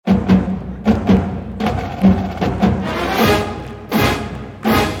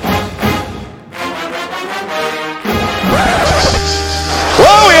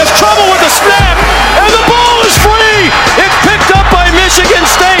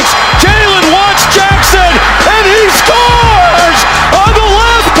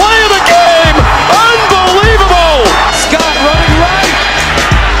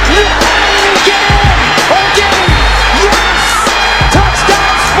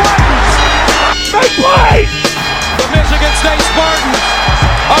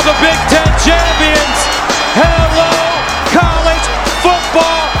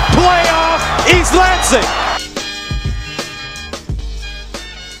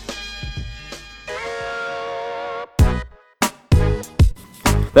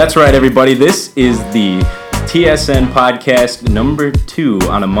That's right, everybody. This is the TSN Podcast number 2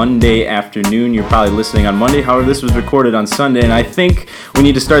 on a Monday afternoon. You're probably listening on Monday. However, this was recorded on Sunday, and I think we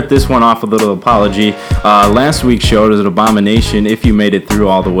need to start this one off with a little apology. Last week's show was an abomination. If you made it through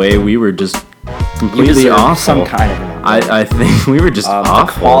all the way, we were just completely awful. Some kind of an I think we were just awful.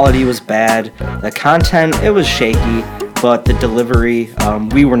 The quality was bad. The content, it was shaky. But the delivery,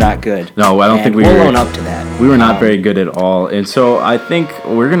 we were not good. No, I don't think we were. We'll own up to that. We were not very good at all. And so I think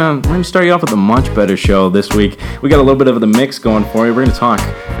we're gonna start you off with a much better show this week. We got a little bit of the mix going for you. We're gonna talk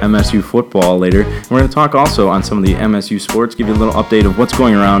MSU football later. We're gonna talk also on some of the MSU sports, give you a little update of what's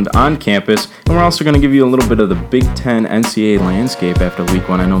going around on campus, and we're also gonna give you a little bit of the Big Ten NCAA landscape after week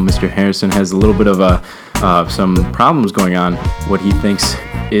 1. I know Mr. Harrison has a little bit of some problems going on. What he thinks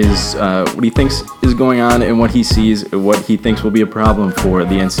is going on, and what he sees, what he thinks will be a problem for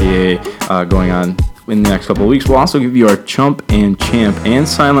the NCAA going on in the next couple of weeks. We'll also give you our chump and champ and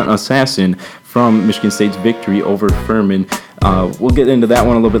silent assassin from Michigan State's victory over Furman. We'll get into that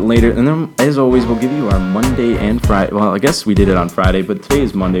one a little bit later. And then, as always, we'll give you our Monday and Friday. Well, I guess we did it on Friday, but today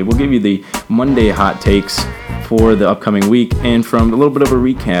is Monday. We'll give you the Monday hot takes for the upcoming week and from a little bit of a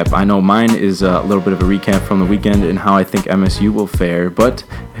recap. I know mine is a little bit of a recap from the weekend and how I think MSU will fare, but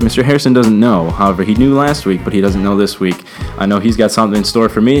Mr. Harrison doesn't know. However, he knew last week, but he doesn't know this week. I know he's got something in store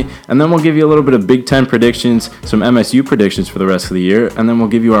for me, and then we'll give you a little bit of Big Ten predictions, some MSU predictions for the rest of the year, and then we'll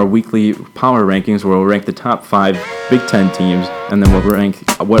give you our weekly power rankings where we'll rank the top 5 Big Ten teams, and then we'll rank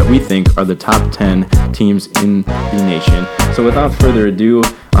what we think are the top 10 teams in the nation. So without further ado,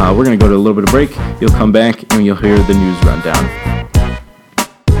 we're going to go to a little bit of break. You'll come back and you'll hear the news rundown.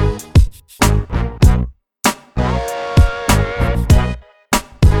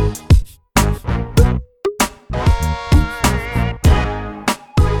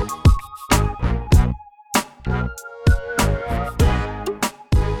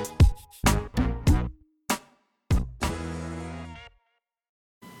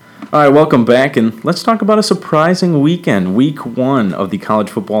 All right, welcome back, and let's talk about a surprising weekend. Week 1 of the college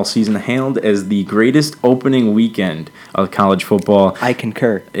football season hailed as the greatest opening weekend of college football. I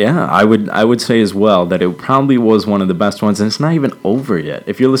concur. Yeah, I would say as well that it probably was one of the best ones, and it's not even over yet.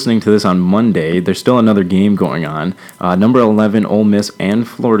 If you're listening to this on Monday, there's still another game going on. Number 11, Ole Miss and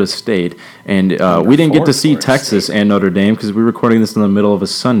Florida State, and we didn't get to see Texas and Notre Dame because we're recording this in the middle of a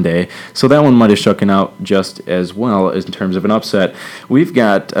Sunday, so that one might have shaken out just as well in terms of an upset. We've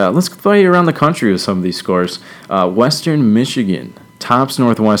got let's play around the country with some of these scores. Western Michigan tops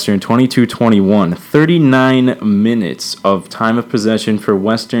Northwestern 22-21. 39 minutes of time of possession for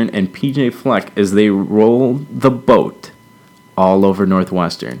Western and PJ Fleck as they roll the boat all over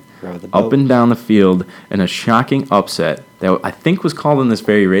Northwestern. Up and down the field in a shocking upset that I think was called on this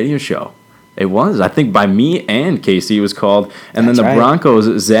very radio show. It was. I think by me and Casey it was called. And then the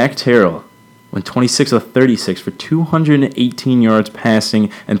Broncos, Zach Terrell, went 26 of 36 for 218 yards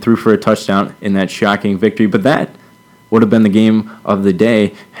passing and threw for a touchdown in that shocking victory. But that would have been the game of the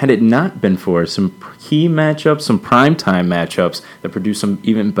day had it not been for some key matchups, some primetime matchups that produced some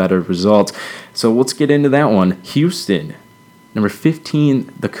even better results. So let's get into that one. Houston, number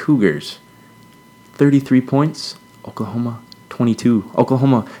 15, the Cougars, 33 points. Oklahoma, 22.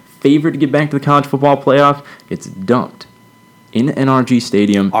 Oklahoma, favored to get back to the college football playoff, gets dumped in NRG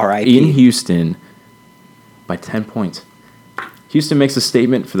Stadium in Houston by 10 points. Houston makes a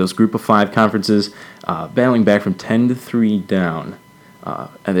statement for those Group of 5 conferences, battling back from 10-3 down.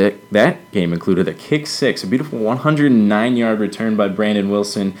 And that game included a kick 6, a beautiful 109-yard return by Brandon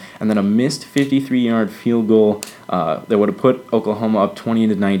Wilson, and then a missed 53-yard field goal that would have put Oklahoma up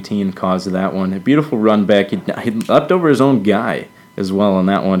 20-19 cause of that one. A beautiful run back. He leapt over his own guy as well on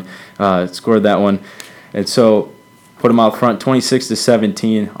that one, scored that one. And so put him out front,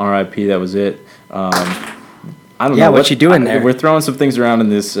 26-17. RIP. That was it. I don't know. What you doing there? We're throwing some things around in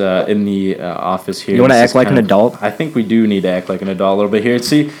this in the office here. You want to act like an adult? I think we do need to act like an adult a little bit here.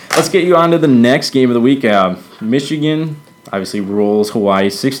 See, let's get you on to the next game of the week. Michigan obviously rolls Hawaii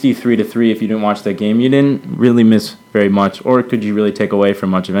 63-3. If you didn't watch that game, you didn't really miss very much, or could you really take away from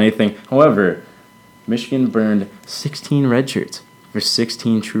much of anything? However, Michigan burned 16 red shirts for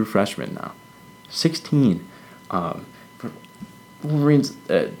 16 true freshmen now. 16. The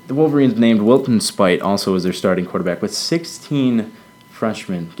Wolverines named Wilton Spite also as their starting quarterback, but 16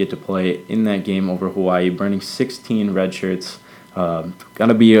 freshmen get to play in that game over Hawaii, burning 16 red shirts.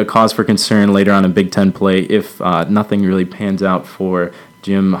 Gonna be a cause for concern later on in Big Ten play if nothing really pans out for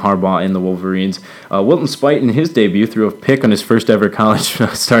Jim Harbaugh and the Wolverines. Wilton Spite in his debut threw a pick on his first ever college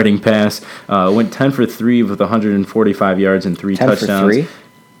starting pass. Went 10 for 3 with 145 yards and 3 touchdowns. 10 for 3?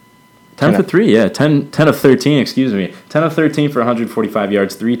 10 for 3, yeah. 10 of 13, excuse me. 10 of 13 for 145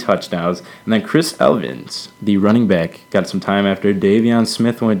 yards, 3 touchdowns. And then Chris Evans, the running back, got some time after Davion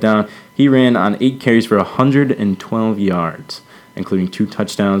Smith went down. He ran on 8 carries for 112 yards, including 2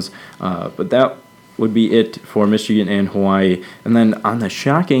 touchdowns. But that would be it for Michigan and Hawaii. And then on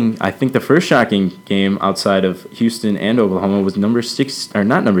the I think the first shocking game outside of Houston and Oklahoma was not number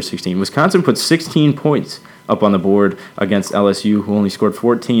 16. Wisconsin put 16 points up on the board against LSU, who only scored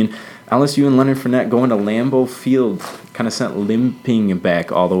 14. LSU and Leonard Fournette going to Lambeau Field kind of sent limping back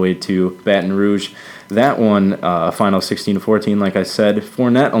all the way to Baton Rouge. That one, final 16-14, like I said.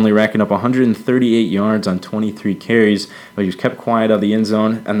 Fournette only racking up 138 yards on 23 carries, but he was kept quiet out of the end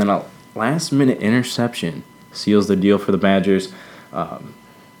zone. And then a last-minute interception seals the deal for the Badgers.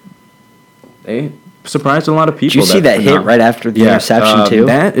 They surprised a lot of people. Did you see that hit right after the interception, too?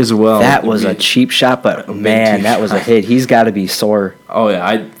 That as well. That was a cheap shot, but, man, that was a hit. He's got to be sore. Oh, yeah.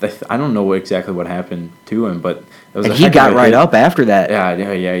 I don't know exactly what happened to him, but it was and he got right up after that.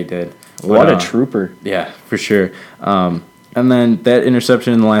 Yeah, he did. What a trooper. Yeah, for sure. And then that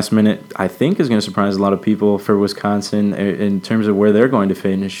interception in the last minute, I think, is going to surprise a lot of people for Wisconsin in terms of where they're going to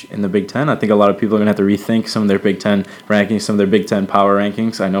finish in the Big Ten. I think a lot of people are going to have to rethink some of their Big Ten rankings, some of their Big Ten power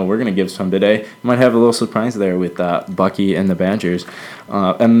rankings. I know we're going to give some today. Might have a little surprise there with Bucky and the Badgers.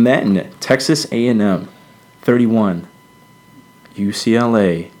 And then Texas A&M, 31.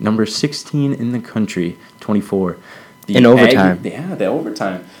 UCLA, number 16 in the country, 24. In overtime. The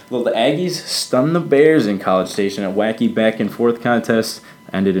overtime. Well, the Aggies stunned the Bears in College Station. A wacky back-and-forth contest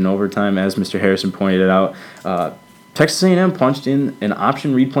ended in overtime, as Mr. Harrison pointed out. Texas A&M punched in an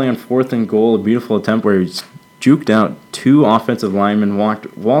option replay on 4th and goal, a beautiful attempt where he juked out 2 offensive linemen,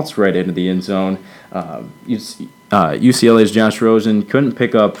 waltzed right into the end zone. UCLA's Josh Rosen couldn't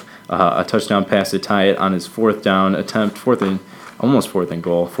pick up a touchdown pass to tie it on his 4th down attempt, 4th and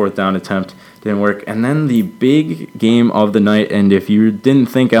goal, 4th down attempt. Didn't work. And then the big game of the night, and if you didn't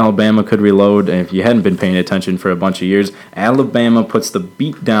think Alabama could reload, and if you hadn't been paying attention for a bunch of years, Alabama puts the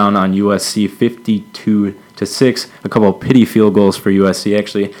beat down on USC 52-6. A couple of pity field goals for USC.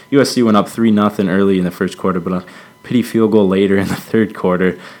 Actually, USC went up 3-0 early in the first quarter, but a pity field goal later in the third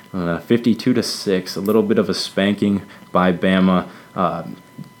quarter. 52-6. A little bit of a spanking by Bama.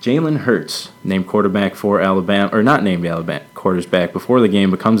 Jalen Hurts, named quarterback for Alabama, or not named Alabama quarterback before the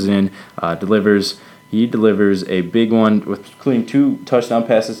game, but comes in, delivers. He delivers a big one, including 2 touchdown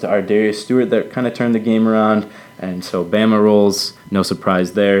passes to Ardarius Stewart that kind of turned the game around. And so Bama rolls, no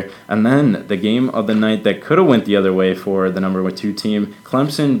surprise there. And then the game of the night that could have went the other way for the number 2 team,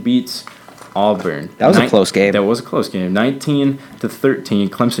 Clemson beats Auburn. That was a close game. That was a close game. 19-13.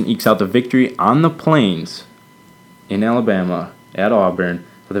 Clemson ekes out the victory on the Plains in Alabama at Auburn,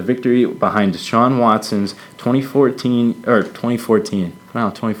 with a victory behind Deshaun Watson's 2014,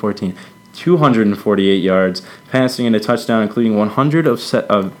 248 yards, passing and a touchdown, including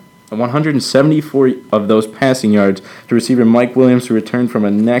 174 of those passing yards to receiver Mike Williams, who returned from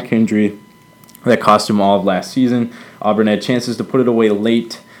a neck injury that cost him all of last season. Auburn had chances to put it away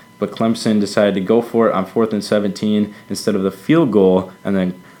late, but Clemson decided to go for it on 4th and 17 instead of the field goal, and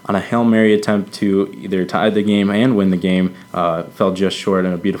then on a Hail Mary attempt to either tie the game and win the game, fell just short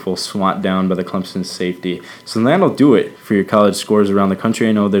in a beautiful swat down by the Clemson safety. So that'll do it for your college scores around the country.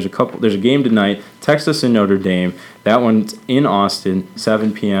 I know there's a game tonight, Texas and Notre Dame. That one's in Austin,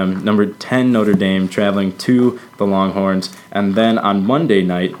 7 p.m. Number 10 Notre Dame traveling to the Longhorns. And then on Monday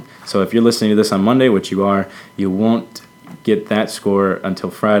night, so if you're listening to this on Monday, which you are, you won't get that score until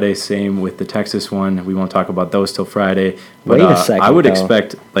Friday. Same with the Texas one. We won't talk about those till Friday. But wait a second, I would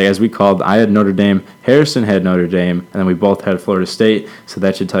expect, like as we called, I had Notre Dame, Harrison had Notre Dame, and then we both had Florida State. So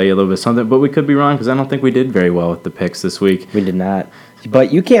that should tell you a little bit of something. But we could be wrong because I don't think we did very well with the picks this week. We did not.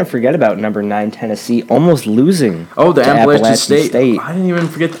 But you can't forget about number 9 Tennessee almost losing. Oh, the Appalachian State. I didn't even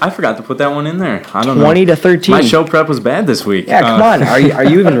forget. I forgot to put that one in there. I don't 20-13. My show prep was bad this week. Yeah, come on. Are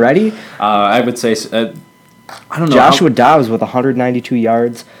you even ready? I would say. I don't know. Joshua Dobbs with 192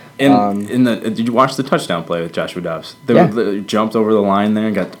 yards. Did you watch the touchdown play with Joshua Dobbs? They jumped over the line there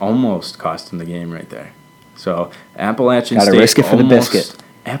and almost cost him the game right there. So Appalachian State. Got to risk it for the biscuit.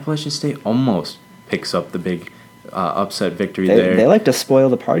 Appalachian State almost picks up the big upset victory there. They like to spoil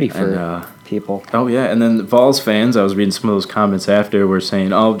the party for people. Oh, yeah. And then the Vols fans, I was reading some of those comments after, were saying,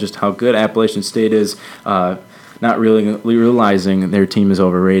 just how good Appalachian State is. Not really realizing their team is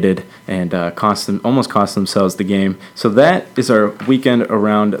overrated and almost cost themselves the game. So that is our weekend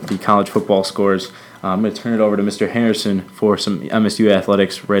around the college football scores. I'm going to turn it over to Mr. Harrison for some MSU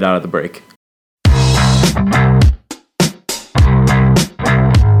athletics right out of the break.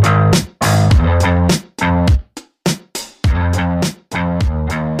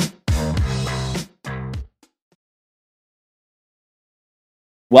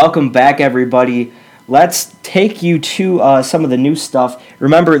 Welcome back, everybody. Let's take you to some of the new stuff.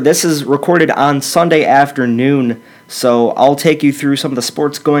 Remember, this is recorded on Sunday afternoon, so I'll take you through some of the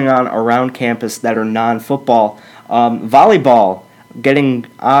sports going on around campus that are non-football. Volleyball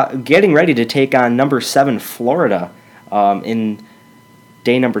getting ready to take on number 7 Florida in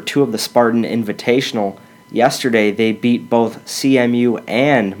day number 2 of the Spartan Invitational. Yesterday, they beat both CMU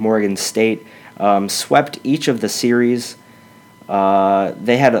and Morgan State, swept each of the series.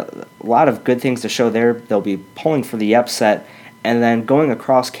 They had a lot of good things to show there. They'll be pulling for the upset. And then going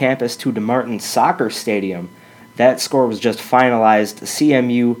across campus to DeMartin Soccer Stadium, that score was just finalized.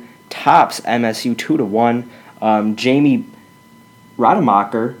 CMU tops MSU 2-1. Jamie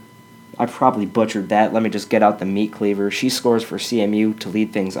Rademacher, I probably butchered that. Let me just get out the meat cleaver. She scores for CMU to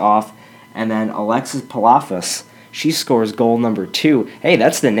lead things off. And then Alexis Palafas, she scores goal number 2. Hey,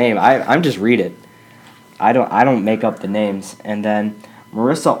 that's the name. I'm just read it. I don't make up the names. And then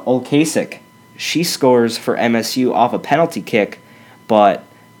Marissa Olkasik, she scores for MSU off a penalty kick, but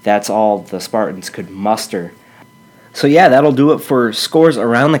that's all the Spartans could muster. So yeah, that'll do it for scores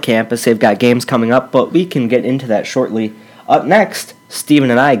around the campus. They've got games coming up, but we can get into that shortly. Up next, Stephen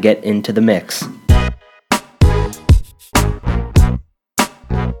and I get into the mix.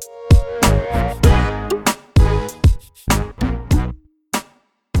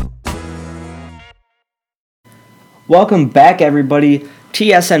 Welcome back, everybody.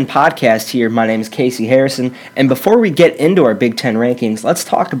 TSN Podcast here. My name is Casey Harrison. And before we get into our Big Ten rankings, let's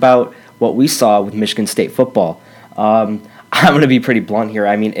talk about what we saw with Michigan State football. I'm going to be pretty blunt here.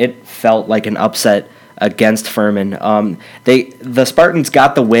 I mean, it felt like an upset against Furman. The Spartans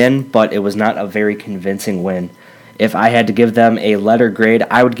got the win, but it was not a very convincing win. If I had to give them a letter grade,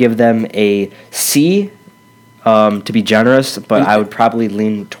 I would give them a C. To be generous, but I would probably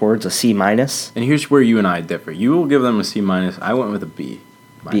lean towards a C-. And here's where you and I differ. You will give them a C-. I went with a B-.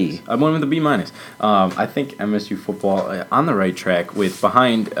 I went with a B-. I think MSU football on the right track with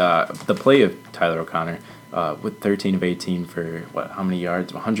behind the play of Tyler O'Connor with 13 of 18 for how many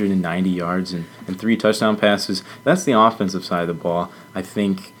yards? 190 yards and 3 touchdown passes. That's the offensive side of the ball. I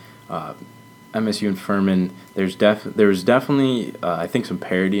think MSU and Furman, there's definitely, I think, some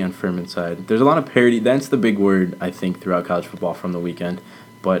parity on Furman's side. There's a lot of parity. That's the big word, I think, throughout college football from the weekend.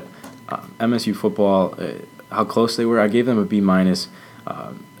 But MSU football, how close they were, I gave them a B-.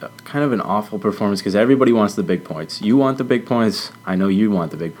 Kind of an awful performance because everybody wants the big points. You want the big points. I know you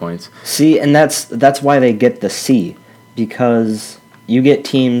want the big points. See, and that's why they get the C, because you get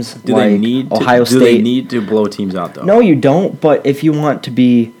teams Ohio State. Do they need to blow teams out, though? No, you don't. But if you want to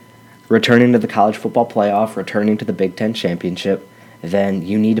be returning to the college football playoff, returning to the Big Ten championship, then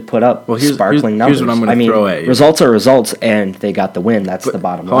you need to put up sparkling numbers. Here's what I'm going to throw at you. Results are results, and they got the win. That's the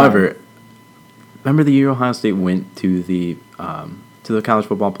bottom line. However, remember the year Ohio State went to the college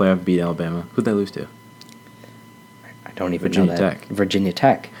football playoff, beat Alabama? Who'd they lose to? I don't even know that. Tech. Virginia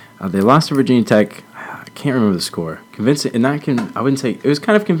Tech. They lost to Virginia Tech. I can't remember the score. Convincing, and I wouldn't say it was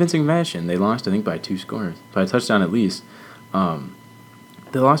kind of convincing fashion. They lost, I think, by 2 scores, by a touchdown at least.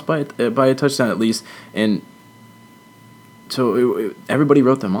 They lost by a touchdown at least, and so everybody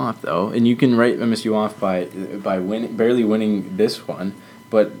wrote them off, though. And you can write MSU off by barely winning this one,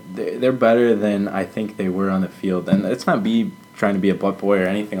 but they're better than I think they were on the field. And it's not me trying to be a butt boy or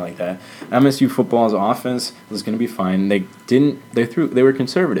anything like that. MSU football's offense was going to be fine. They were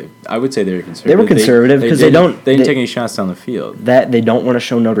conservative. I would say they were conservative. They were conservative because they didn't take any shots down the field. That they don't want to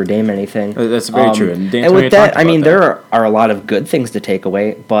show Notre Dame anything. That's very true. And with that, I mean, there are a lot of good things to take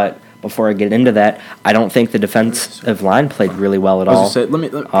away, but before I get into that, I don't think the defensive line played really well at all. Explain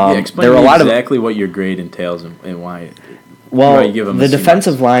exactly what your grade entails and why. Well, why you give them the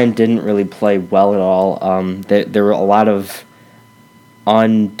defensive line didn't really play well at all. There were a lot of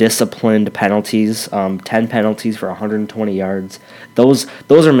undisciplined penalties, 10 penalties for 120 yards. Those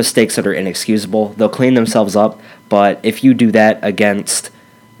are mistakes that are inexcusable. They'll clean themselves up, but if you do that against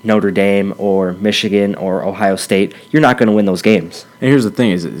Notre Dame or Michigan or Ohio State, you're not going to win those games. And here's the thing,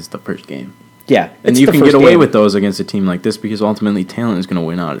 is it's the first game. Yeah. And you can get away with those against a team like this because ultimately talent is going to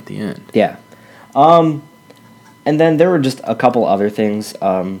win out at the end. Yeah. And then there were just a couple other things.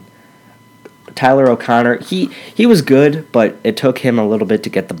 Tyler O'Connor, he was good, but it took him a little bit to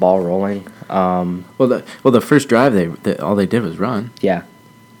get the ball rolling. The first drive all they did was run. Yeah.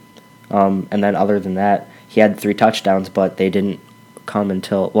 And then other than that, he had 3 touchdowns, but they didn't come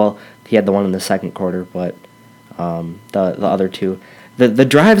until he had the one in the second quarter, but the other 2, the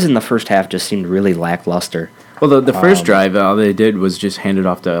drives in the first half just seemed really lackluster. Well, the first drive, all they did was just hand it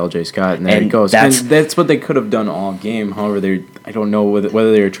off to L.J. Scott, and there it goes. And that's what they could have done all game. However, I don't know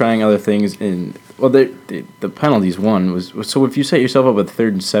whether they were trying other things. The penalties won was so if you set yourself up with 3rd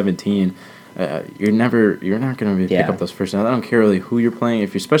and 17, you're not going to pick up those first downs. I don't care really who you're playing.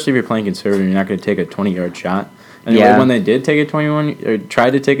 Especially if you're playing conservative, you're not going to take a 20-yard shot. And when they did take a 21 or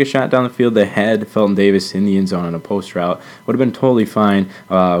tried to take a shot down the field, they had Felton Davis in the end zone on a post route. Would have been totally fine.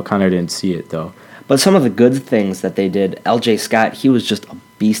 O'Connor didn't see it though. But some of the good things that they did, L.J. Scott, he was just a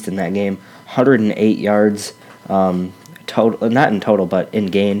beast in that game. 108 yards, total, not in total, but in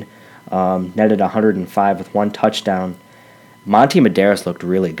gain. Netted 105 with 1 touchdown. Monty Medeiros looked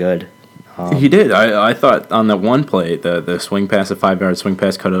really good. He did. I thought on that one play, the swing pass, the 5-yard swing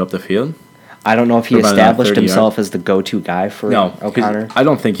pass, cut it up the field. I don't know if he established himself as the go-to guy for O'Connor. I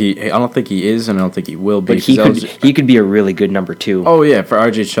don't think he is, and I don't think he will be. But he could be a really good number 2. Oh yeah, for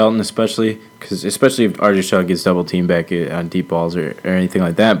R.J. Shelton especially if R.J. Shelton gets double teamed back on deep balls or anything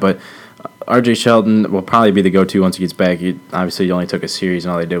like that. But R.J. Shelton will probably be the go-to once he gets back. Obviously, he only took a series,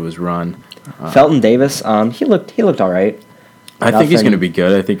 and all they did was run. Felton Davis, he looked all right. I think he's going to be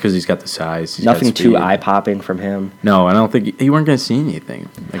good. I think because he's got the size. Nothing too eye-popping from him. No, I don't think you weren't going to see anything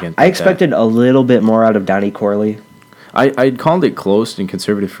against I expected a little bit more out of Donnie Corley. I called it close and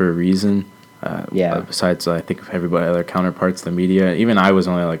conservative for a reason. Besides, I think everybody, other counterparts, the media, even I was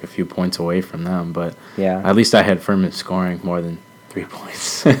only like a few points away from them. But at least I had Furman scoring more than 3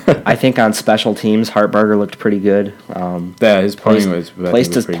 points. I think on special teams, Hartbarger looked pretty good. His punting was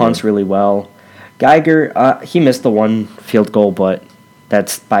placed his punts really well. Geiger, he missed the 1 field goal, but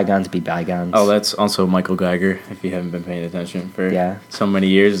that's bygones be bygones. Oh, that's also Michael Geiger, if you haven't been paying attention for so many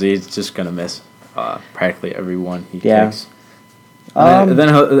years. He's just going to miss practically every one he kicks.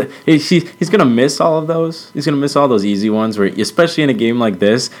 Then he's going to miss all of those. He's going to miss all those easy ones, where especially in a game like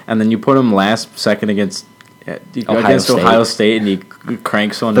this, and then you put him last second against Ohio State, and he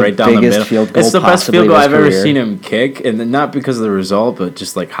cranks one right down the middle. It's the best field goal I've ever seen him kick, and not because of the result, but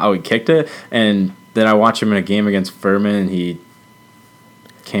just like how he kicked it. And then I watch him in a game against Furman, and he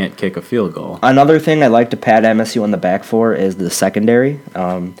can't kick a field goal. Another thing I like to pat MSU on the back for is the secondary.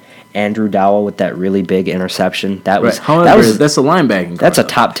 Andrew Dowell with that really big interception. That's a linebacking core. That's a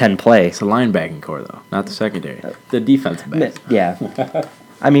top 10 play. It's a linebacking core, though, not the secondary. The defensive backs. Yeah.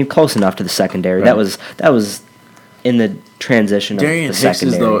 I mean, close enough to the secondary. Right. That was in the transition of the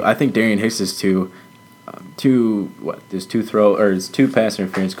secondary. I think Darian Hicks is there's 2 pass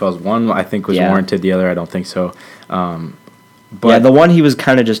interference calls. One I think was warranted. The other I don't think so. But the one he was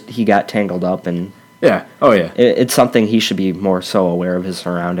kind of he got tangled up and. Yeah. Oh yeah. It's something he should be more so aware of his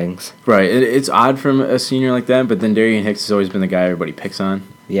surroundings. Right. It's odd from a senior like that, but then Darian Hicks has always been the guy everybody picks on.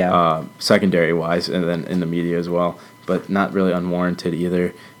 Yeah. Secondary wise, and then in the media as well. But not really unwarranted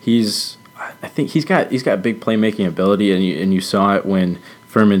either. I think he's got big playmaking ability, and you saw it when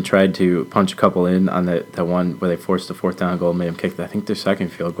Furman tried to punch a couple in on that one where they forced the 4th down goal and made him kick, I think, their second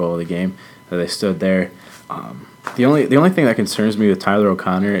field goal of the game. They stood there. The only thing that concerns me with Tyler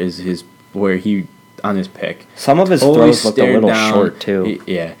O'Connor is where he on his pick. Some of his throws looked a little short too.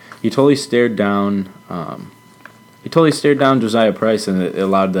 He totally stared down. Josiah Price, and it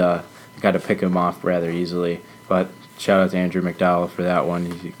allowed the guy to pick him off rather easily. But shout out to Andrew McDowell for that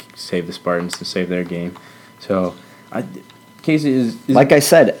one. He saved the Spartans to save their game. So, Casey is like I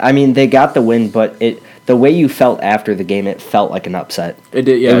said. I mean, they got the win, but the way you felt after the game, it felt like an upset. It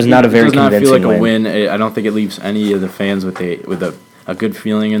did. Yeah, it was not a very convincing win. It does not feel like a win. I don't think it leaves any of the fans with a good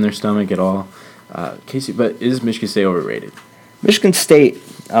feeling in their stomach at all. Casey, but is Michigan State overrated? Michigan State,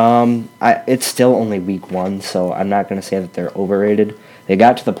 it's still only week 1, so I'm not going to say that they're overrated. They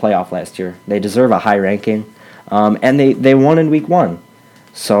got to the playoff last year. They deserve a high ranking. And they won in week 1.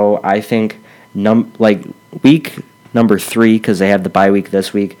 So I think week number 3, because they have the bye week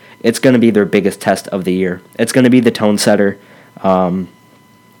this week, it's going to be their biggest test of the year. It's going to be the tone setter.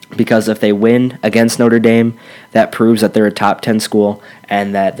 Because if they win against Notre Dame, that proves that they're a top 10 school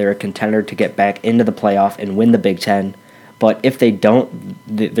and that they're a contender to get back into the playoff and win the Big Ten. But if they don't,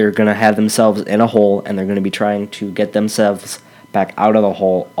 they're going to have themselves in a hole, and they're going to be trying to get themselves back out of the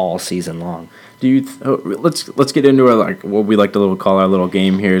hole all season long. Let's get into what we like to call our little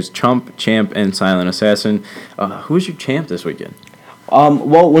game here is Chump, Champ, and Silent Assassin. Who's your champ this weekend?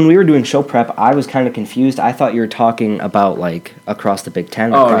 Well, when we were doing show prep, I was kind of confused. I thought you were talking about across the Big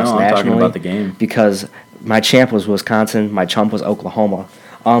Ten, across nationally. I'm talking about the game. Because my champ was Wisconsin, my chump was Oklahoma.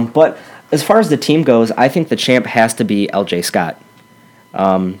 But as far as the team goes, I think the champ has to be L.J. Scott.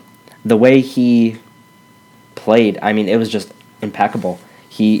 The way he played, I mean, it was just impeccable.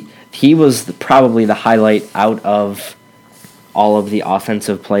 He was probably the highlight out of all of the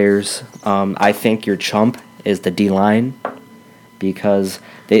offensive players. I think your chump is the D-line, because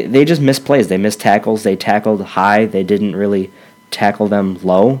they just missed plays. They missed tackles. They tackled high. They didn't really tackle them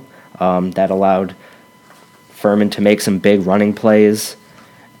low. That allowed Furman to make some big running plays.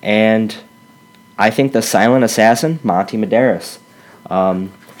 And I think the silent assassin, Monty Medeiros,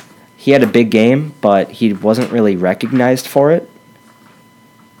 he had a big game, but he wasn't really recognized for it.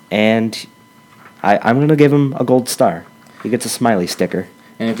 And I'm going to give him a gold star. He gets a smiley sticker.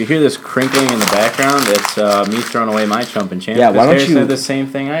 And if you hear this crinkling in the background, it's me throwing away my chump and chance. Yeah, why don't Harrison you... did the same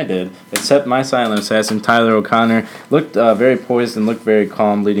thing I did, except my silent assassin, Tyler O'Connor, looked very poised and looked very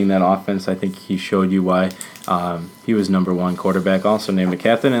calm leading that offense. I think he showed you why. He was number 1 quarterback, also named a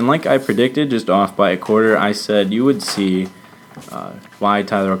captain. And like I predicted, just off by a quarter, I said you would see why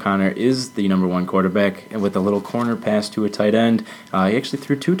Tyler O'Connor is the number 1 quarterback, and with a little corner pass to a tight end. He actually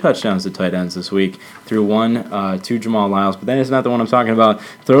threw 2 touchdowns to tight ends this week. Threw one to Jamal Lyles, but that is not the one I'm talking about.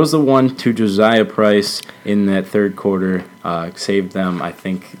 Throws the one to Josiah Price in that third quarter. Saved them, I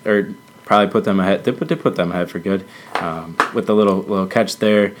think, or probably put them ahead. They put them ahead for good with the little catch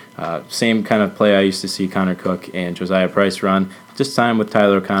there. Same kind of play I used to see Connor Cook and Josiah Price run. This time with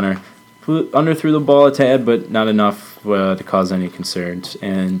Tyler O'Connor. Underthrew the ball a tad, but not enough to cause any concerns.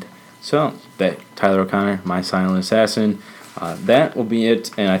 And so, that Tyler O'Connor, my silent assassin, that will be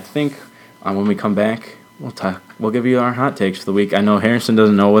it. And I think when we come back, we'll give you our hot takes for the week. I know Harrison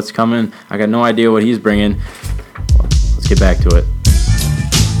doesn't know what's coming. I got no idea what he's bringing. Let's get back to it.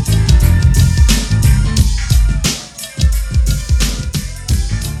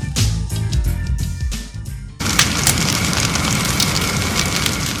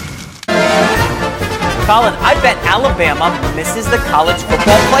 Colin, I bet Alabama misses the college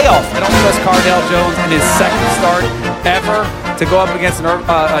football playoff. I don't trust Cardale Jones in his second start ever to go up against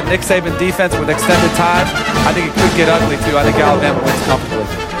a Nick Saban defense with extended time. I think it could get ugly, too. I think Alabama wins comfortably.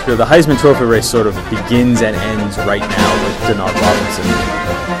 The Heisman Trophy race sort of begins and ends right now with Denard Robinson.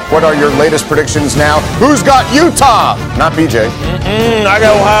 What are your latest predictions now? Who's got Utah? Not BJ. I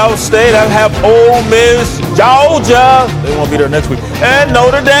got Ohio State. I have Ole Miss, Georgia. They won't be there next week. And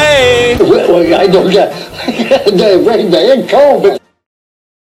Notre Dame. I don't get very cold.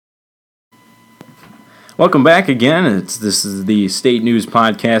 Welcome back again. This is the State News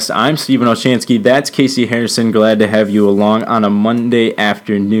Podcast. I'm Stephen Olschanski. That's Casey Harrison. Glad to have you along on a Monday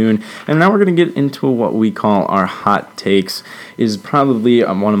afternoon. And now we're going to get into what we call our hot takes. It is probably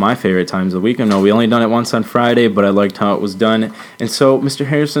one of my favorite times of the week. I know we only done it once on Friday, but I liked how it was done. And so, Mr.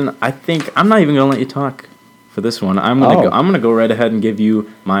 Harrison, I think I'm not even going to let you talk for this one. I'm going to go right ahead and give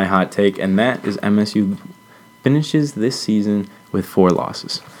you my hot take, and that is MSU finishes this season with 4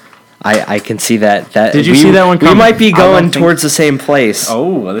 losses. I can see that. Did you see that one coming? We might be going towards the same place.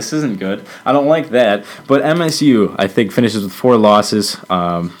 Oh, well, this isn't good. I don't like that. But MSU, I think, finishes with 4 losses,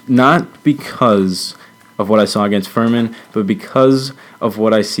 not because of what I saw against Furman, but because of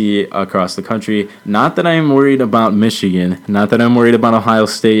what I see across the country. Not that I am worried about Michigan, not that I'm worried about Ohio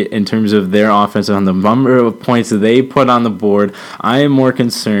State in terms of their offense and the number of points that they put on the board. I am more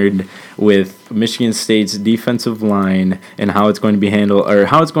concerned with Michigan State's defensive line and how it's going to be handled, or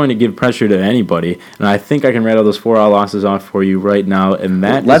how it's going to give pressure to anybody. And I think I can rattle those 4 losses off for you right now. And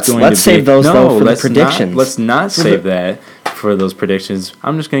that let's save those though for the predictions. Let's not save that for those predictions.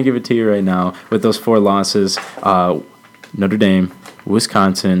 I'm just going to give it to you right now with those 4 losses: Notre Dame,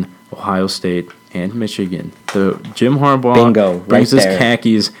 Wisconsin, Ohio State, and Michigan. The Jim Harbaugh brings his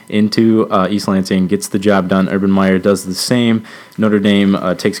khakis into East Lansing, gets the job done. Urban Meyer does the same. Notre Dame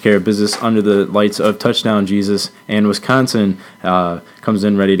takes care of business under the lights of Touchdown Jesus, and Wisconsin comes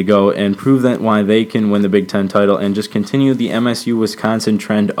in ready to go and prove that why they can win the Big Ten title and just continue the MSU-Wisconsin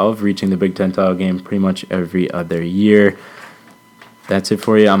trend of reaching the Big Ten title game pretty much every other year. That's it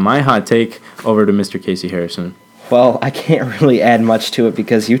for you on my hot take. Over to Mr. Casey Harrison. Well, I can't really add much to it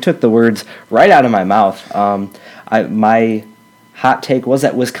because you took the words right out of my mouth. My hot take was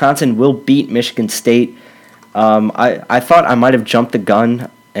that Wisconsin will beat Michigan State. I thought I might have jumped the gun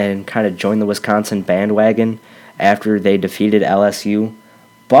and kind of joined the Wisconsin bandwagon after they defeated LSU.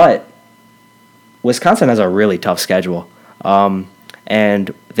 But Wisconsin has a really tough schedule.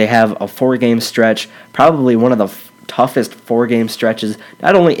 And they have a 4-game stretch, probably one of the toughest 4-game stretches,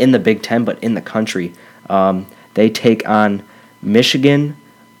 not only in the Big Ten, but in the country. They take on Michigan,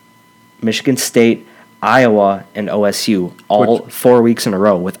 Michigan State, Iowa, and OSU all 4 weeks in a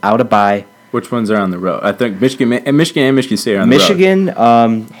row without a bye. Which ones are on the road? I think Michigan and Michigan State are on the road. Michigan,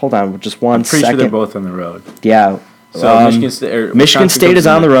 hold on, just one second. I'm pretty sure they're both on the road. Yeah. So Michigan State is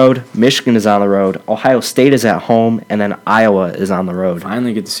on the road. Michigan is on the road. Ohio State is at home, and then Iowa is on the road.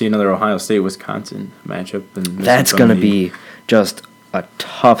 Finally get to see another Ohio State-Wisconsin matchup. That's going to be just a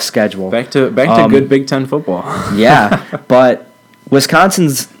tough schedule. Back to good Big Ten football. Yeah, but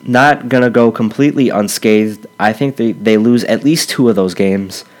Wisconsin's not going to go completely unscathed. I think they lose at least 2 of those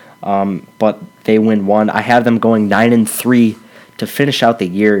games, but they win 1. I have them going 9-3 to finish out the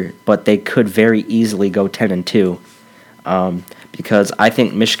year, but they could very easily go 10-2 because I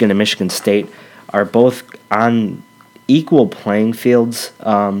think Michigan and Michigan State are both on equal playing fields.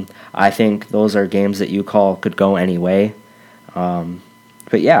 I think those are games that you call could go any way.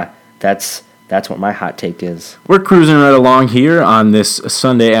 But yeah, that's what my hot take is. We're cruising right along here on this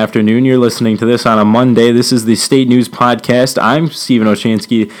Sunday afternoon. You're listening to this on a Monday. This is the State News Podcast. I'm Stephen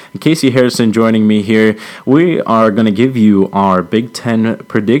Olschanski and Casey Harrison joining me here. We are going to give you our Big Ten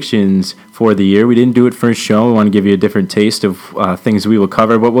predictions for the year. We didn't do it first show. We want to give you a different taste of things we will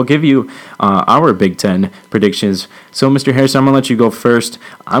cover, but we'll give you our Big Ten predictions. So, Mr. Harrison, I'm going to let you go first.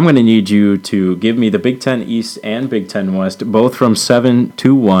 I'm going to need you to give me the Big Ten East and Big Ten West, both from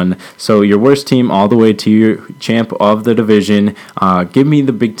 7-1. So, your worst team all the way to your champ of the division. Give me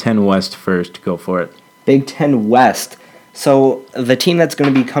the Big Ten West first. Go for it. Big Ten West. So the team that's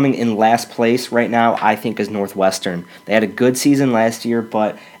going to be coming in last place right now, I think, is Northwestern. They had a good season last year,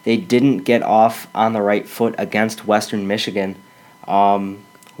 but they didn't get off on the right foot against Western Michigan.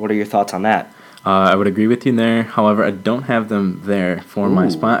 What are your thoughts on that? I would agree with you there. However, I don't have them there for my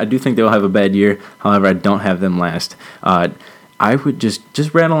spot. I do think they'll have a bad year. However, I don't have them last. I would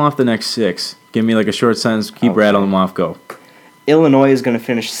just rattle off the next 6. Give me like a short sentence. Keep rattling them off. Go. Illinois is going to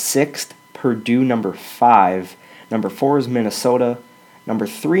finish 6th. Purdue, number 5. Number 4 is Minnesota. Number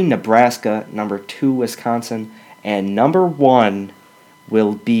 3, Nebraska. Number 2, Wisconsin. And number 1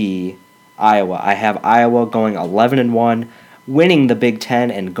 will be Iowa. I have Iowa going 11-1, winning the Big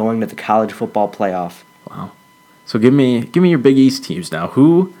Ten and going to the college football playoff. Wow. So give me your Big East teams now.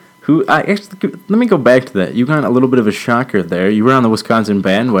 Let me go back to that. You got a little bit of a shocker there. You were on the Wisconsin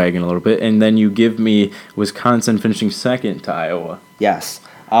bandwagon a little bit, and then you give me Wisconsin finishing 2nd to Iowa. Yes.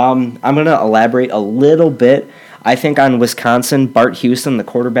 I'm going to elaborate a little bit. I think on Wisconsin, Bart Houston, the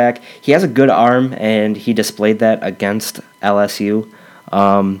quarterback, he has a good arm, and he displayed that against LSU.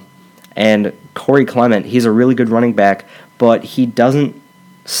 And Corey Clement, he's a really good running back, but he doesn't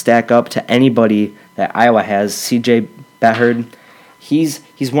stack up to anybody that Iowa has. C.J. Beathard, he's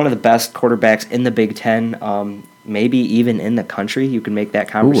one of the best quarterbacks in the Big Ten, maybe even in the country. You can make that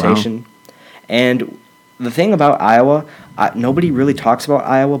conversation. Ooh, wow. And the thing about Iowa, nobody really talks about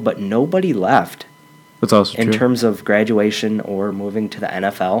Iowa, but nobody left. That's also true. In terms of graduation or moving to the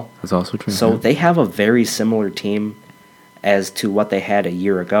NFL. That's also true. So they have a very similar team as to what they had a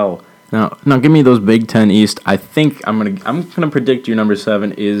year ago. Now give me those Big Ten East. I think I'm gonna predict your number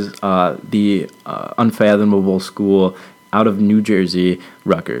 7 is the unfathomable school out of New Jersey,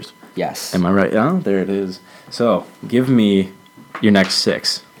 Rutgers. Yes. Am I right? Oh, there it is. So give me your next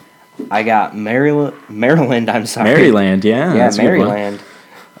 6. I got Maryland. I'm sorry. Maryland, yeah. Yeah, Maryland.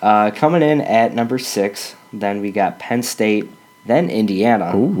 Coming in at number 6. Then we got Penn State. Then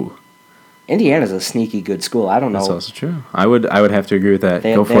Indiana. Ooh. Indiana's a sneaky good school. I don't know. That's also true. I would have to agree with that.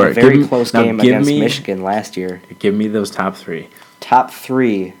 Go for it. They had a very close game against Michigan last year. Give me those top 3. Top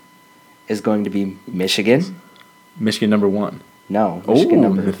 3 is going to be Michigan. Michigan number 1. No, Michigan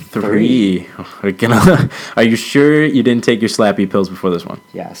number 3. Are you sure you didn't take your slappy pills before this one?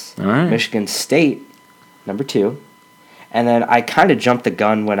 Yes. All right. Michigan State, number 2. And then I kind of jumped the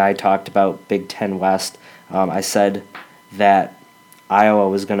gun when I talked about Big Ten West. I said that Iowa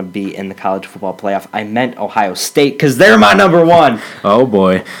was going to be in the college football playoff. I meant Ohio State because they're my number 1. Oh,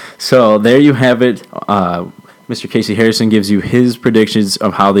 boy. So there you have it. Mr. Casey Harrison gives you his predictions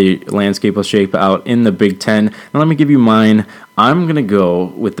of how the landscape will shape out in the Big Ten. Now let me give you mine. I'm going to go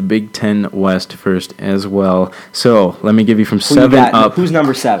with the Big Ten West first as well. So let me give you from 7 up. Who's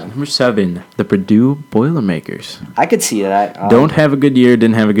number 7? Number 7, the Purdue Boilermakers. I could see that. Don't have a good year,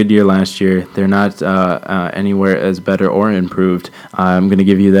 didn't have a good year last year. They're not anywhere as better or improved. I'm going to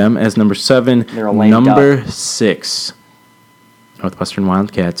give you them as number 7. They're a lame Number duck. 6. Northwestern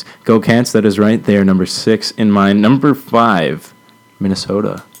Wildcats. Go Cats, that is right there. Number 6 in mine. Number 5,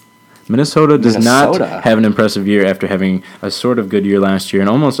 Minnesota. Minnesota does not have an impressive year after having a sort of good year last year and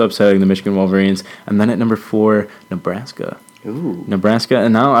almost upsetting the Michigan Wolverines. And then at number 4, Nebraska. Ooh. Nebraska.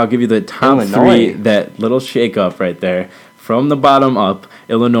 And now I'll give you the top Illinois. 3, that little shake-up right there. From the bottom up,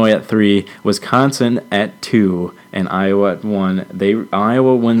 Illinois at 3, Wisconsin at 2, and Iowa at 1.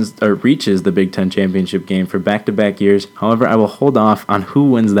 Iowa wins or reaches the Big Ten championship game for back-to-back years. However, I will hold off on who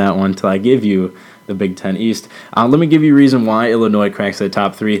wins that one until I give you the Big Ten East. Let me give you a reason why Illinois cracks the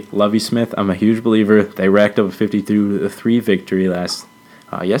top 3. Lovie Smith, I'm a huge believer. They racked up a 53-3 victory last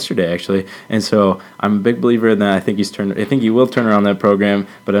yesterday, actually. And so I'm a big believer in that. I think he will turn around that program,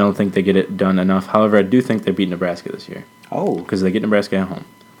 but I don't think they get it done enough. However, I do think they beat Nebraska this year. Oh. Because they get Nebraska at home.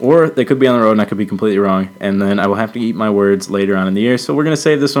 Or they could be on the road, and I could be completely wrong. And then I will have to eat my words later on in the year. So we're going to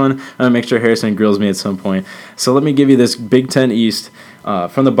save this one. I'm going to make sure Harrison grills me at some point. So let me give you this Big Ten East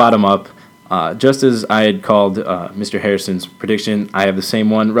from the bottom up. Just as I had called Mr. Harrison's prediction, I have the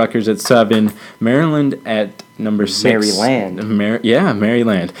same one. Rutgers at 7, Maryland at number 6. Maryland.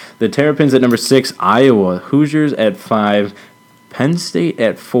 Maryland. The Terrapins at number 6, Iowa. Hoosiers at 5, Penn State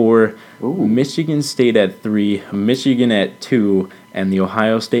at 4, Michigan State at 3, Michigan at 2, and the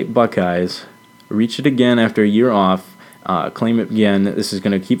Ohio State Buckeyes reach it again after a year off. Claim it again. This is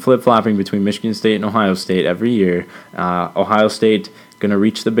going to keep flip-flopping between Michigan State and Ohio State every year. Ohio State going to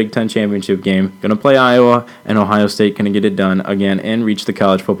reach the Big Ten championship game, going to play Iowa, and Ohio State going to get it done again and reach the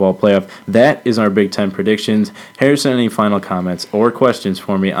college football playoff. That is our Big Ten predictions. Harrison, any final comments or questions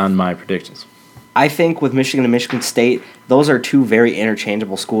for me on my predictions? I think with Michigan and Michigan State, those are two very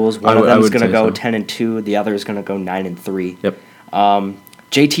interchangeable schools. One of them is going to go 10-2. The other is going to go 9-3. Yep.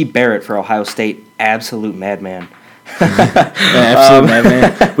 JT Barrett for Ohio State, absolute madman. Absolute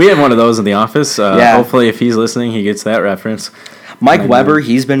madman. We have one of those in the office. Hopefully, if he's listening, he gets that reference. Mike Weber,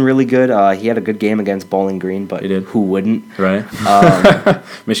 he's been really good. He had a good game against Bowling Green, but who wouldn't? Right.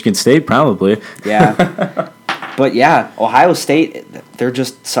 Michigan State, probably. Yeah. But yeah, Ohio State, they're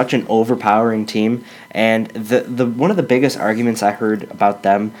just such an overpowering team. And the one of the biggest arguments I heard about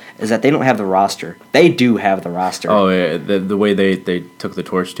them is that they don't have the roster. They do have the roster. Oh, yeah. The way they took the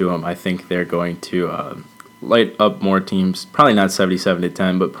torch to them, I think they're going to light up more teams. Probably not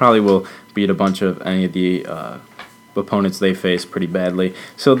 77-10, but probably will beat a bunch of any of the opponents they face pretty badly.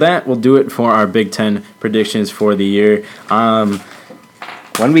 So that will do it for our Big Ten predictions for the year.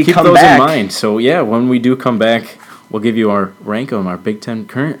 When we keep come those back, in mind. So yeah, when we do come back, we'll give you our rank of them, our Big Ten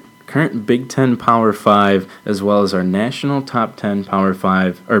current Big Ten Power 5, as well as our national top 10 Power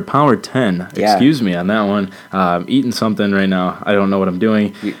 5 or Power 10. Yeah. Excuse me on that one. Eating something right now. I don't know what I'm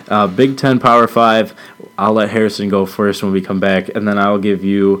doing. Big Ten Power 5. I'll let Harrison go first when we come back, and then I'll give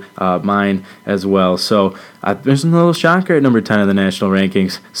you mine as well. So there's a little shocker at number 10 of the national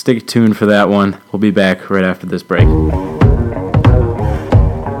rankings. Stay tuned for that one. We'll be back right after this break.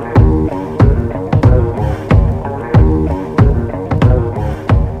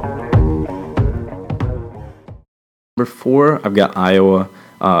 Number 4, I've got Iowa.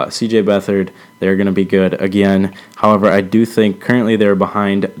 CJ Beathard, they're going to be good again. However, I do think currently they're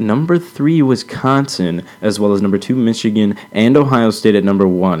behind number 3, Wisconsin, as well as number 2, Michigan, and Ohio State at number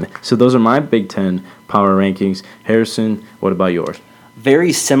 1. So those are my Big Ten power rankings. Harrison, what about yours?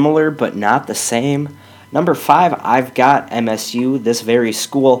 Very similar, but not the same. Number 5, I've got MSU, this very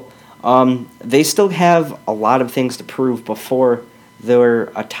school. They still have a lot of things to prove before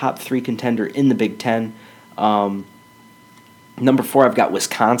they're a top 3 contender in the Big Ten. Number 4, I've got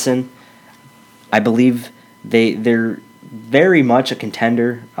Wisconsin. I believe they're very much a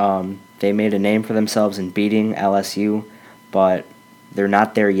contender. They made a name for themselves in beating LSU, but they're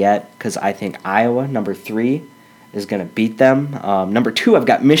not there yet because I think Iowa, number 3, is going to beat them. Number 2, I've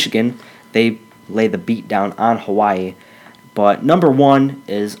got Michigan. They lay the beat down on Hawaii. But number 1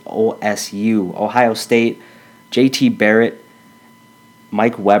 is OSU, Ohio State, JT Barrett,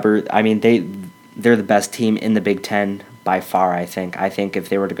 Mike Weber. I mean, they're the best team in the Big Ten by far, I think. I think if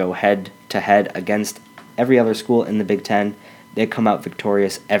they were to go head-to-head against every other school in the Big Ten, they'd come out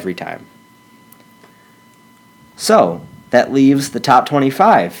victorious every time. So, that leaves the top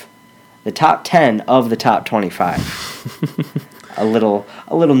 25. The top 10 of the top 25. a little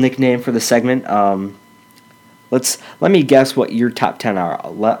nickname for the segment. Let me guess what your top 10 are.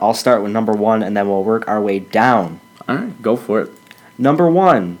 I'll start with number 1, and then we'll work our way down. All right, go for it. Number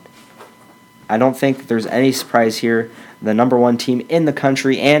 1. I don't think there's any surprise here. The number 1 team in the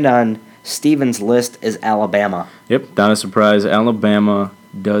country and on Steven's list is Alabama. Yep, not a surprise. Alabama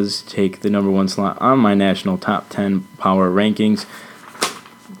does take the number 1 slot on my national top 10 power rankings.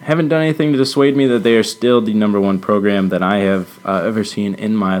 Haven't done anything to dissuade me that they are still the number 1 program that I have ever seen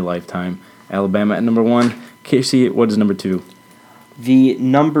in my lifetime. Alabama at number 1. Casey, what is number 2? The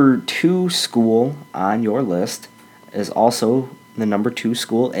number 2 school on your list is also the number 2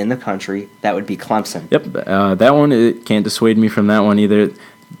 school in the country. That would be Clemson. Yep, that one, it can't dissuade me from that one either.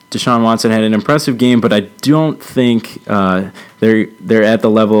 Deshaun Watson had an impressive game, but I don't think they're at the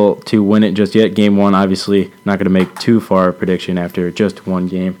level to win it just yet. Game 1, obviously, not going to make too far a prediction after just one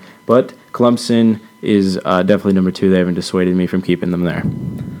game. But Clemson is definitely number 2. They haven't dissuaded me from keeping them there.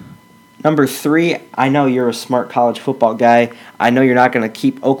 Number 3, I know you're a smart college football guy. I know you're not going to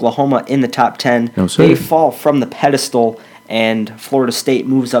keep Oklahoma in the top 10. No, sir. They fall from the pedestal and Florida State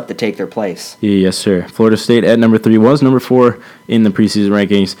moves up to take their place. Yes, sir. Florida State at number 3 was number 4 in the preseason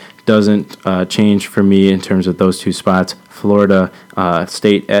rankings. Doesn't change for me in terms of those two spots. Florida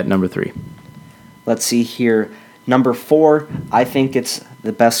State at number 3. Let's see here. Number 4, I think it's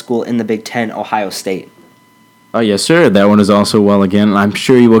the best school in the Big Ten, Ohio State. Oh, yes, sir. That one is also well again. I'm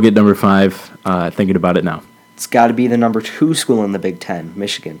sure you will get number 5 thinking about it now. It's got to be the number 2 school in the Big Ten,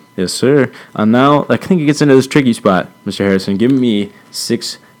 Michigan. Yes, sir. Now, I think it gets into this tricky spot, Mr. Harrison. Give me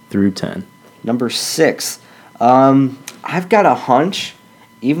 6 through 10. Number 6. I've got a hunch.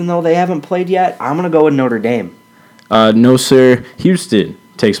 Even though they haven't played yet, I'm going to go with Notre Dame. No, sir. Houston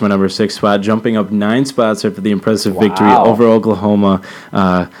takes my number 6 spot, jumping up 9 spots after the impressive victory over Oklahoma.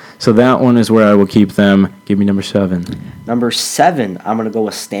 So that one is where I will keep them. Give me number 7. Number 7, I'm going to go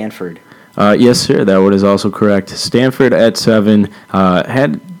with Stanford. Yes, sir. That one is also correct. Stanford at 7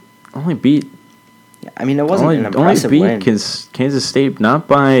 had only beat. I mean, it wasn't an impressive win. win. Kansas State, not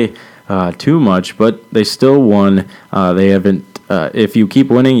by too much, but they still won. They haven't. If you keep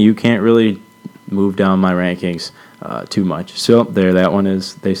winning, you can't really move down my rankings too much. So there, that one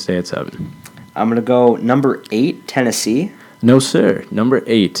is. They stay at 7. I'm going to go number 8, Tennessee. No, sir. Number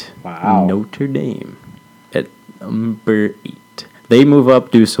 8. Wow. Notre Dame at number 8. They move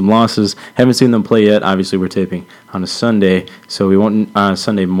up, do some losses. Haven't seen them play yet. Obviously, we're taping on a Sunday, so we won't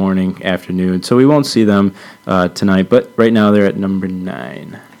Sunday morning, afternoon. So we won't see them tonight. But right now, they're at number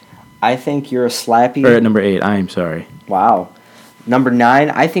 9. I think you're a slappy. Or at number 8. I am sorry. Wow. Number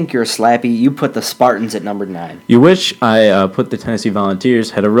 9, I think you're a slappy. You put the Spartans at number 9. You wish I put the Tennessee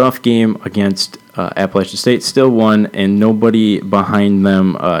Volunteers. Had a rough game against Appalachian State. Still won, and nobody behind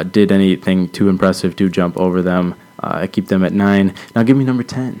them did anything too impressive to jump over them. I keep them at 9. Now give me number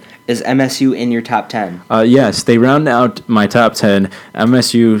 10. Is MSU in your top 10? Yes, they round out my top 10.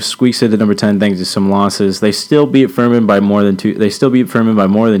 MSU squeaks into number 10 thanks to some losses. They still beat Furman by more than 2. They still beat Furman by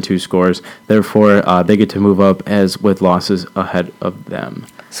more than 2 scores. Therefore, they get to move up as with losses ahead of them.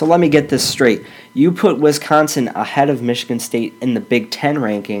 So let me get this straight. You put Wisconsin ahead of Michigan State in the Big Ten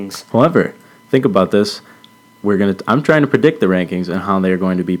rankings. However, think about this. I'm trying to predict the rankings and how they're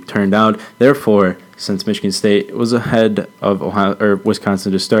going to be turned out. Therefore, since Michigan State was ahead of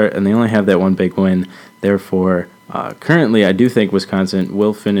Wisconsin to start, and they only have that one big win, therefore, currently I do think Wisconsin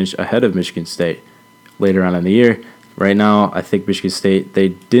will finish ahead of Michigan State later on in the year. Right now, I think Michigan State, they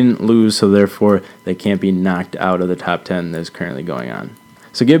didn't lose, so therefore they can't be knocked out of the top 10 that is currently going on.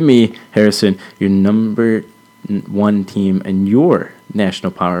 So give me, Harrison, your number 1 team and your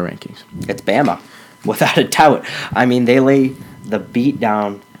national power rankings. It's Bama, without a doubt. I mean, they lay the beat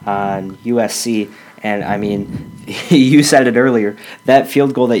down on USC, and I mean, you said it earlier, that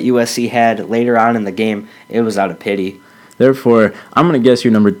field goal that USC had later on in the game, it was out of pity. Therefore, I'm going to guess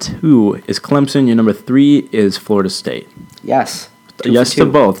your number 2 is Clemson, your number 3 is Florida State. Yes. Yes to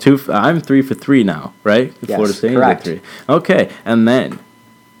both. I'm 3 for 3 now, right? Yes, Florida State correct. is at 3. Okay, and then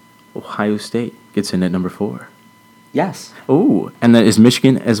Ohio State gets in at number 4. Yes. Oh, and that is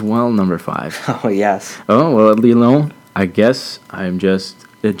Michigan as well, number 5. Oh, yes. Oh, well, you know, I guess I'm just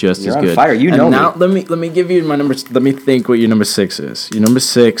as You're good. on fire. You and know now me. let me give you my numbers. Let me think what your number 6 is. Your number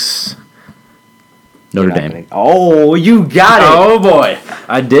 6, Notre Dame. Oh, you got it. Oh boy,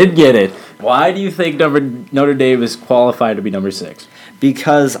 I did get it. Why do you think Notre Dame is qualified to be number 6?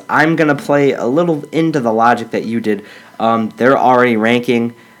 Because I'm going to play a little into the logic that you did. They're already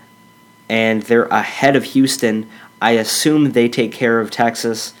ranking, and they're ahead of Houston. I assume they take care of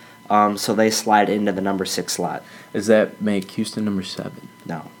Texas, so they slide into the number 6 slot. Does that make Houston number 7?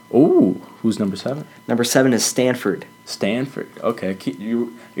 No. Oh, who's number 7? Number 7 is Stanford. Stanford. Okay,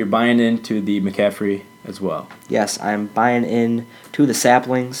 you're buying into the McCaffrey as well. Yes, I'm buying in to the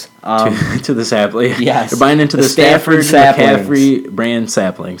saplings. To the saplings. Yes. You're buying into the Stanford McCaffrey brand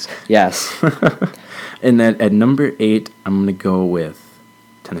saplings. Yes. And then at number 8, I'm going to go with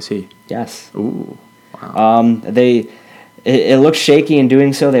Tennessee. Yes. Ooh. Wow. It looks shaky in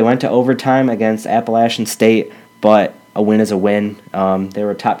doing so. They went to overtime against Appalachian State, but a win is a win. They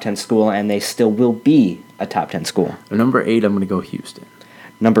were a top 10 school, and they still will be a top 10 school. At number 8, I'm going to go Houston.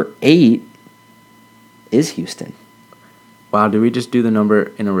 Number 8 is Houston. Wow, did we just do the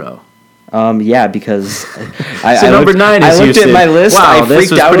number in a row? Yeah, because number 9 is I looked Houston. at my list. Wow, I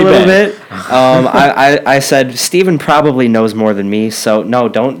freaked out a little bad. bit. I said Stephen probably knows more than me, so no,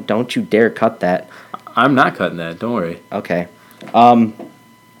 don't you dare cut that. I'm not cutting that. Don't worry. Okay.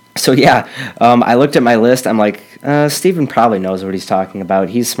 So yeah, I looked at my list. I'm like, Stephen probably knows what he's talking about.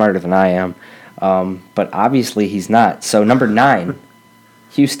 He's smarter than I am, but obviously he's not. So number 9,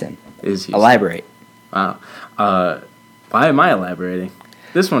 Houston. Is Houston. Elaborate. Wow. Why am I elaborating?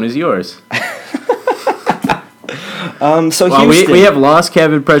 This one is yours. So Well, Houston. we have lost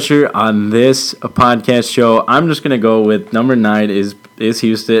cabin pressure on this podcast show. I'm just going to go with number 9 is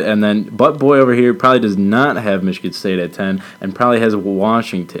Houston, and then Butt Boy over here probably does not have Michigan State at 10, and probably has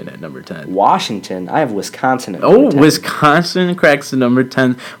Washington at number 10. Washington. I have Wisconsin at number 10. Wisconsin cracks the number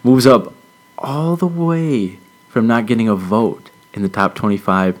 10, moves up all the way from not getting a vote in the top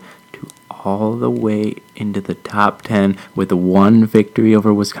 25 to all the way into the top 10 with one victory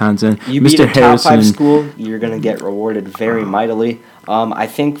over Wisconsin. You Mr. beat a top Harrison, 5 school, you're going to get rewarded very mightily. I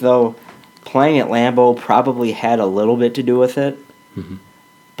think, though, playing at Lambeau probably had a little bit to do with it.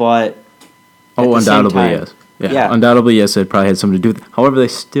 But undoubtedly, time, yes. Yeah, undoubtedly, yes, it probably had something to do with it. However, they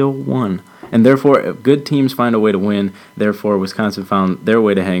still won. And therefore, good teams find a way to win. Therefore, Wisconsin found their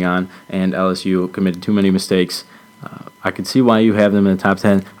way to hang on, and LSU committed too many mistakes. I can see why you have them in the top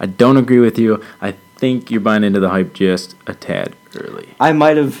 10. I don't agree with you. I think you're buying into the hype just a tad early. I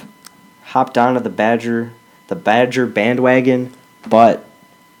might have hopped onto the Badger bandwagon, but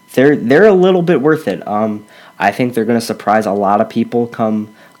they're a little bit worth it. I think they're going to surprise a lot of people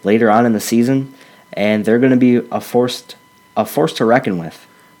come later on in the season, and they're going to be a force to reckon with.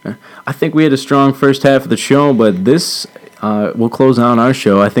 I think we had a strong first half of the show, but this will close down our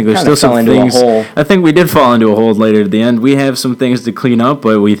show. I think there's still some things. I think we did fall into a hole later at the end. We have some things to clean up,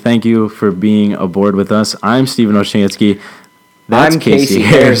 but we thank you for being aboard with us. I'm Stephen Olschanski. I'm Casey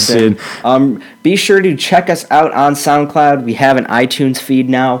Harrison. Be sure to check us out on SoundCloud. We have an iTunes feed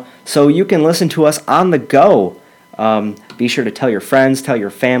now, so you can listen to us on the go. Be sure to tell your friends, tell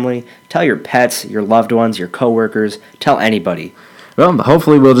your family, tell your pets, your loved ones, your coworkers, tell anybody. Well,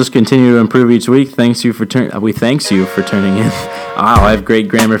 hopefully we'll just continue to improve each week. We thanks you for turning in. Wow, I have great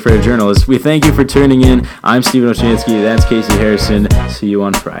grammar for a journalist. We thank you for tuning in. I'm Stephen Olschanski. That's Casey Harrison. See you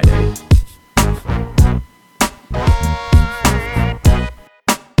on Friday.